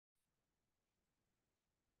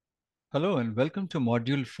Hello and welcome to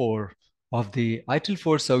Module 4 of the ITIL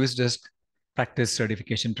 4 Service Desk Practice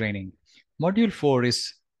Certification Training. Module 4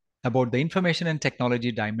 is about the information and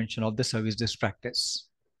technology dimension of the service desk practice.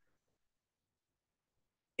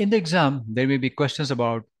 In the exam, there may be questions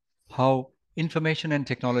about how information and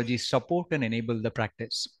technology support and enable the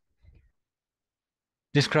practice.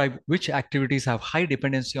 Describe which activities have high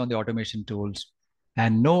dependency on the automation tools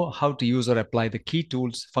and know how to use or apply the key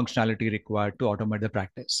tools functionality required to automate the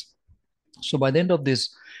practice. So by the end of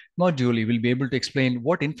this module, you will be able to explain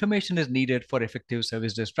what information is needed for effective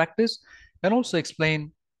service desk practice and also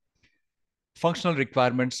explain functional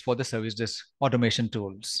requirements for the service desk automation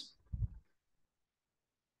tools.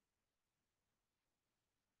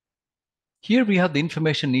 Here we have the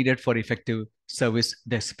information needed for effective service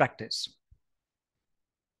desk practice.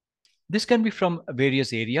 This can be from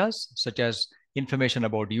various areas such as information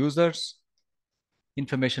about users,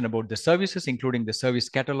 information about the services, including the service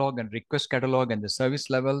catalog and request catalog and the service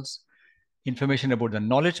levels, information about the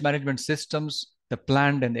knowledge management systems, the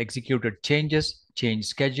planned and executed changes, change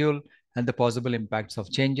schedule, and the possible impacts of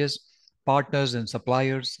changes, partners and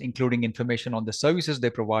suppliers, including information on the services they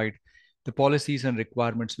provide, the policies and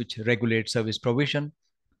requirements which regulate service provision,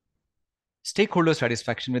 stakeholder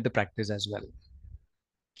satisfaction with the practice as well.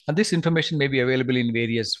 And this information may be available in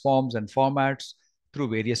various forms and formats through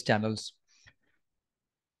various channels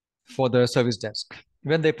for the service desk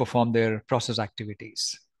when they perform their process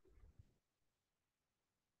activities.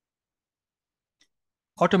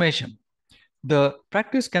 Automation. The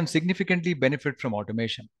practice can significantly benefit from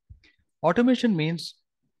automation. Automation means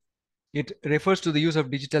it refers to the use of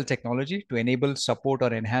digital technology to enable, support,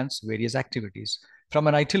 or enhance various activities from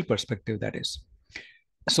an ITIL perspective, that is.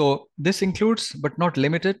 So this includes, but not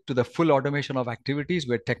limited to, the full automation of activities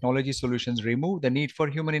where technology solutions remove the need for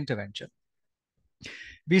human intervention.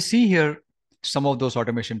 We see here some of those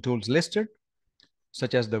automation tools listed,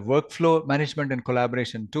 such as the workflow management and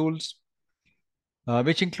collaboration tools,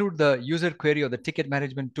 which include the user query or the ticket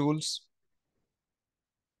management tools.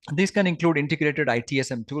 These can include integrated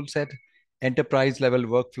ITSM toolset, enterprise level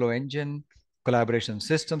workflow engine, collaboration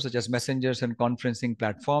systems such as messengers and conferencing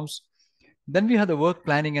platforms. Then we have the work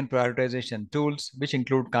planning and prioritization tools, which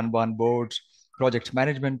include Kanban boards, project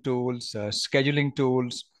management tools, scheduling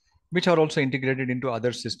tools, which are also integrated into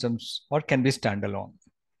other systems or can be standalone.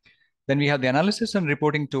 Then we have the analysis and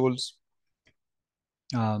reporting tools,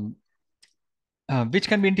 which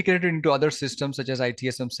can be integrated into other systems such as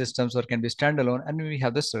ITSM systems or can be standalone. And we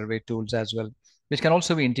have the survey tools as well, which can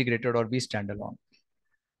also be integrated or be standalone.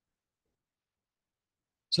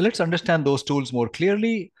 So let's understand those tools more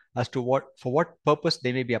clearly as to for what purpose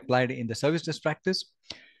they may be applied in the service desk practice.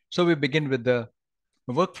 So we begin with the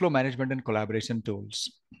workflow management and collaboration tools.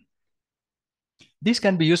 These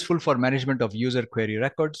can be useful for management of user query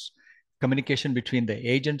records, communication between the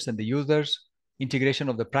agents and the users, integration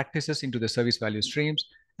of the practices into the service value streams,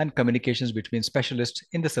 and communications between specialists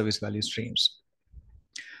in the service value streams.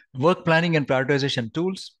 Work planning and prioritization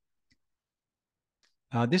tools.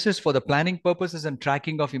 This is for the planning purposes and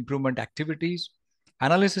tracking of improvement activities.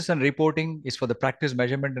 Analysis and reporting is for the practice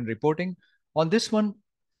measurement and reporting. On this one,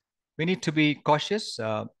 we need to be cautious.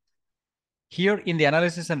 Here in the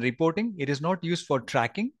analysis and reporting, it is not used for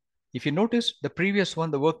tracking. If you notice, the previous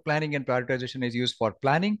one, the work planning and prioritization, is used for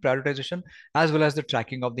planning, prioritization, as well as the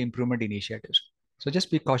tracking of the improvement initiatives. So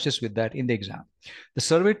just be cautious with that in the exam. The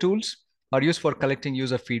survey tools are used for collecting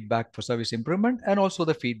user feedback for service improvement and also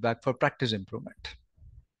the feedback for practice improvement.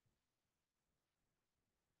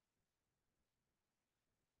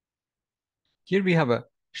 Here we have a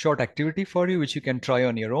short activity for you, which you can try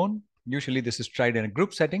on your own. Usually this is tried in a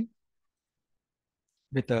group setting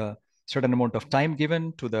with a certain amount of time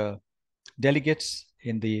given to the delegates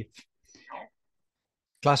in the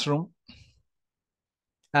classroom.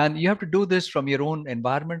 And you have to do this from your own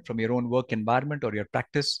environment, from your own work environment or your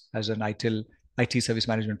practice as an ITIL, IT service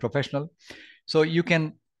management professional. So you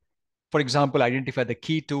can, for example, identify the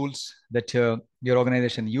key tools that your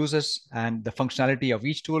organization uses and the functionality of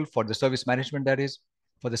each tool for the service management, that is,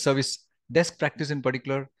 for the service desk practice in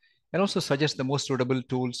particular, and also suggest the most suitable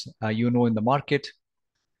tools in the market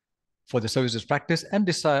for the services practice and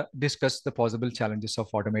discuss the possible challenges of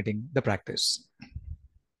automating the practice.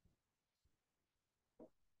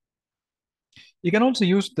 You can also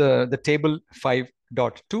use the table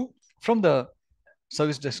 5.2 from the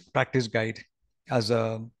service desk practice guide as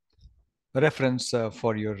a reference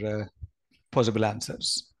for your possible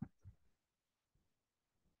answers.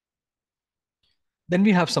 Then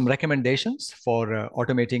we have some recommendations for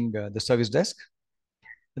automating the service desk.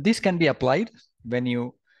 These can be applied when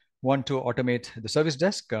you want to automate the service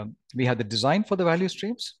desk. We have the design for the value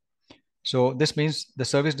streams. So this means the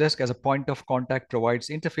service desk as a point of contact provides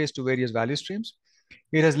interface to various value streams.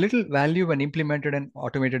 It has little value when implemented and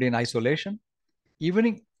automated in isolation.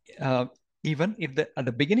 Even, uh, even if at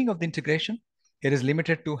the beginning of the integration, it is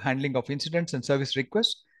limited to handling of incidents and service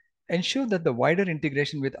requests, ensure that the wider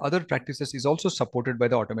integration with other practices is also supported by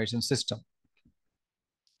the automation system.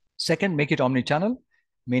 Second, make it omni-channel,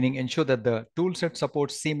 meaning ensure that the toolset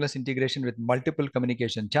supports seamless integration with multiple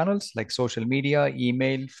communication channels like social media,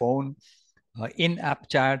 email, phone, in-app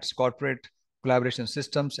chats, corporate collaboration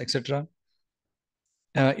systems, etc.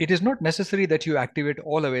 It is not necessary that you activate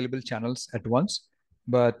all available channels at once,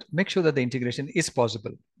 but make sure that the integration is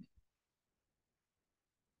possible.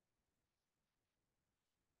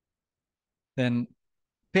 Then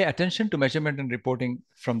pay attention to measurement and reporting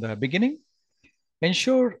from the beginning.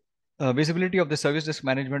 Ensure visibility of the service desk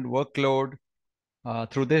management workload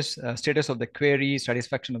through this status of the query,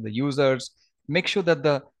 satisfaction of the users. Make sure that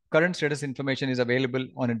the current status information is available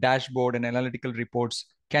on a dashboard and analytical reports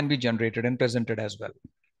can be generated and presented as well.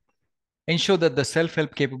 Ensure that the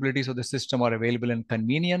self-help capabilities of the system are available and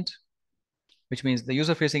convenient, which means the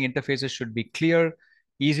user-facing interfaces should be clear,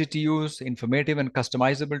 easy to use, informative, and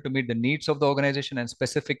customizable to meet the needs of the organization and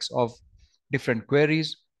specifics of different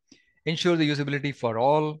queries. Ensure the usability for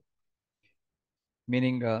all,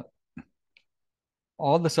 meaning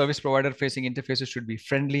all the service provider facing interfaces should be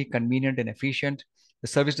friendly, convenient, and efficient. The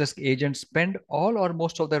service desk agents spend all or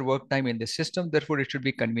most of their work time in the system, therefore, it should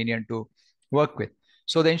be convenient to work with.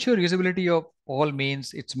 So, the ensure usability of all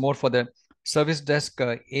means it's more for the service desk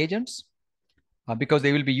agents because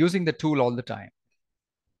they will be using the tool all the time.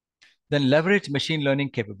 Then, leverage machine learning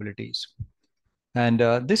capabilities. And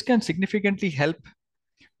this can significantly help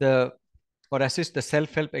the or assist the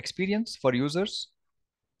self-help experience for users,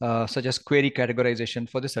 such as query categorization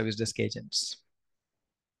for the service desk agents.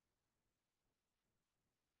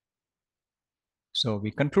 So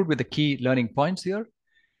we conclude with the key learning points here,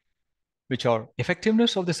 which are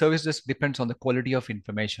effectiveness of the service desk depends on the quality of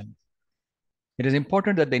information. It is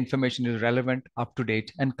important that the information is relevant, up to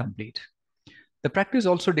date, and complete. The practice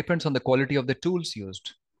also depends on the quality of the tools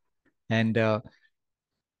used. And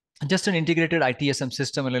just an integrated ITSM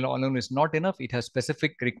system alone is not enough. It has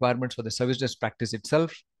specific requirements for the service desk practice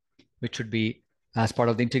itself, which should be as part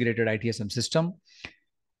of the integrated ITSM system.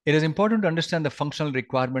 It is important to understand the functional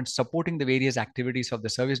requirements supporting the various activities of the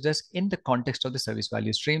service desk in the context of the service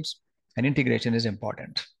value streams, and integration is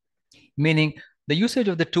important. Meaning the usage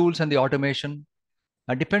of the tools and the automation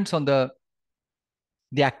depends on the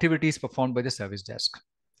activities performed by the service desk.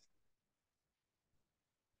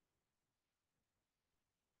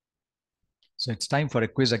 So it's time for a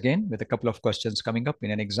quiz again with a couple of questions coming up in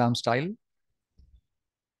an exam style.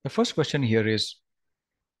 The first question here is,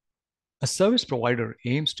 a service provider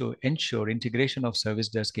aims to ensure integration of service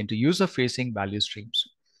desk into user-facing value streams.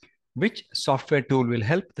 Which software tool will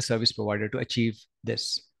help the service provider to achieve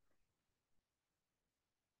this?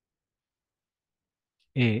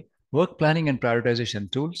 A. Work planning and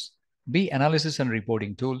prioritization tools. B. Analysis and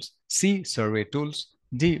reporting tools. C. Survey tools.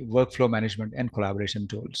 D. Workflow management and collaboration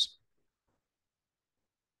tools.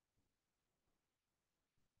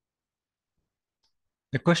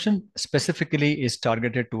 The question specifically is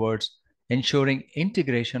targeted towards ensuring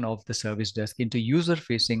integration of the service desk into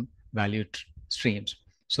user-facing value streams.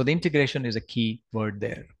 So the integration is a key word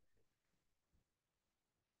there.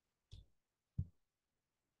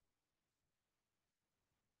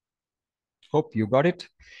 Hope you got it.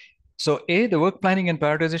 So A, the work planning and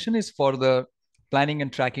prioritization is for the planning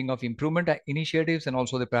and tracking of improvement initiatives and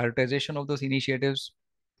also the prioritization of those initiatives.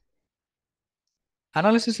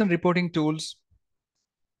 Analysis and reporting tools.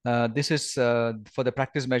 This is for the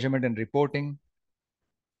practice measurement and reporting.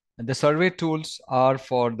 And the survey tools are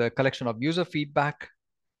for the collection of user feedback.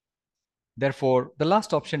 Therefore, the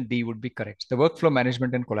last option D would be correct, the workflow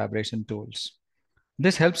management and collaboration tools.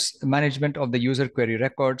 This helps management of the user query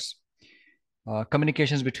records,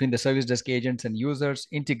 communications between the service desk agents and users,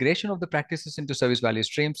 integration of the practices into service value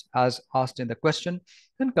streams as asked in the question,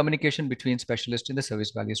 and communication between specialists in the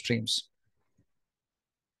service value streams.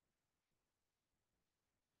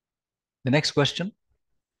 The next question.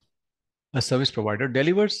 A service provider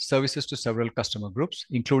delivers services to several customer groups,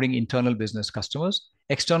 including internal business customers,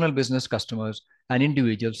 external business customers, and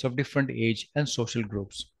individuals of different age and social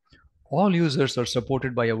groups. All users are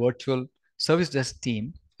supported by a virtual service desk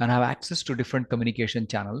team and have access to different communication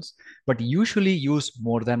channels, but usually use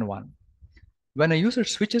more than one. When a user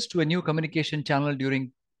switches to a new communication channel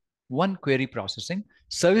during one query processing,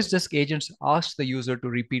 service desk agents ask the user to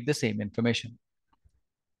repeat the same information.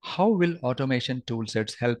 How will automation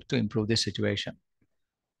toolsets help to improve this situation?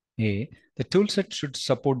 A. The toolset should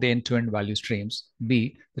support the end-to-end value streams.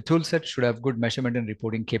 B. The toolset should have good measurement and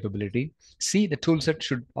reporting capability. C. The toolset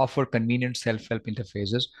should offer convenient self-help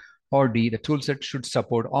interfaces. Or D. The toolset should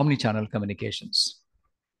support omni-channel communications.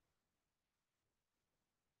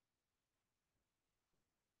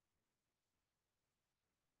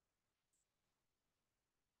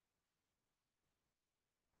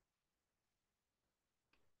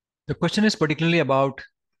 The question is particularly about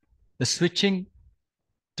the switching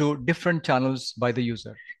to different channels by the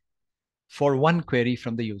user for one query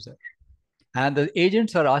from the user. And the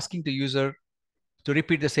agents are asking the user to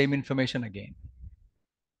repeat the same information again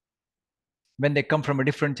when they come from a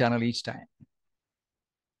different channel each time.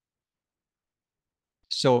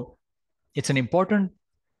 So it's an important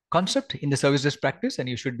concept in the service desk practice, and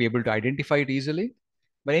you should be able to identify it easily.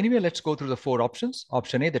 But anyway, let's go through the four options.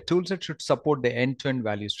 Option A, the toolset should support the end-to-end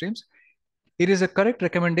value streams. It is a correct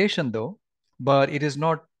recommendation though, but it is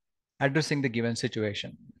not addressing the given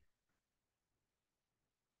situation.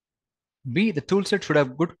 B, the toolset should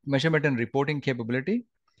have good measurement and reporting capability.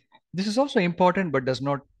 This is also important, but does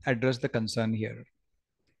not address the concern here.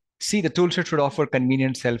 C, the toolset should offer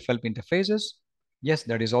convenient self-help interfaces. Yes,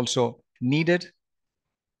 that is also needed.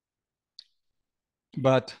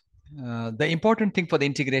 But the important thing for the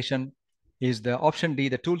integration is the option D,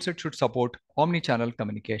 the toolset should support omni-channel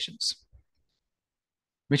communications,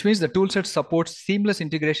 which means the toolset supports seamless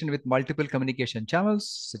integration with multiple communication channels,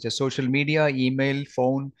 such as social media, email,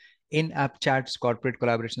 phone, in-app chats, corporate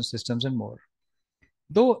collaboration systems, and more.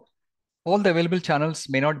 Though all the available channels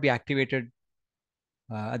may not be activated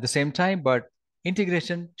at the same time, but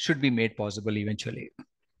integration should be made possible eventually.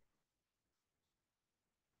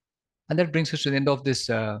 And that brings us to the end of this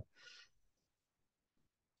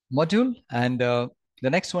module. And the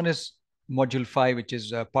next one is module 5, which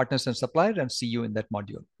is partners and suppliers, and see you in that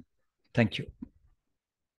module. Thank you.